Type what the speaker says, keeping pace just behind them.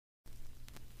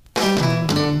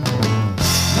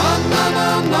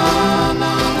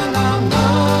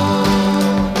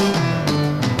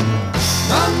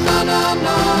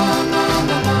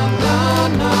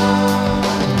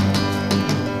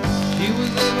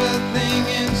everything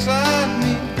inside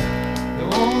me, the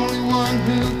only one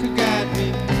who could guide me.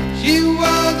 She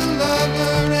was a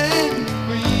lover and a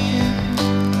friend.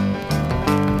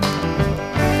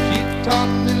 She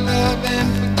taught me love and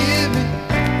forgiving,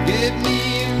 gave me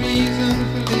a reason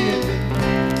for living.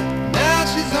 Now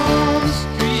she's on the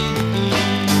street again.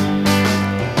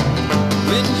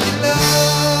 When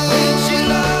she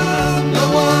loved, no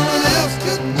one else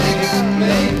could take her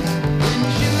place. When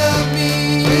she loved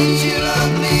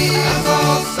me, I saw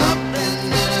something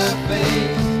in her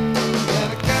face that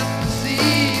I got to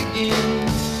see again.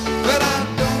 But I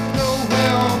don't know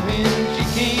where or when. She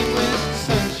came with the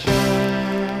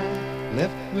sunshine,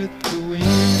 left with the wind.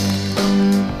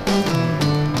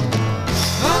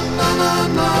 Na na na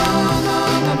na na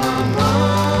na na na.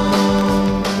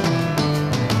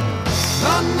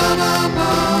 Na na na na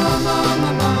na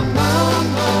na na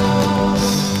na.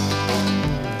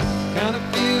 Kinda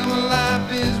feel my life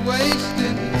is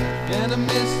wasted, and I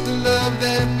miss the love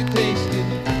that we tasted.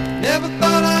 Never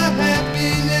thought our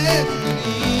happiness would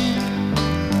end.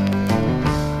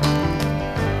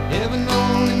 Heaven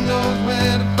only knows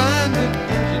where to find her.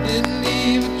 She didn't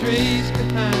leave a trace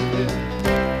behind her.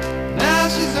 Now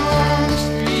she's on the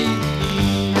street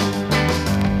again.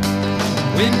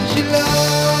 When she loved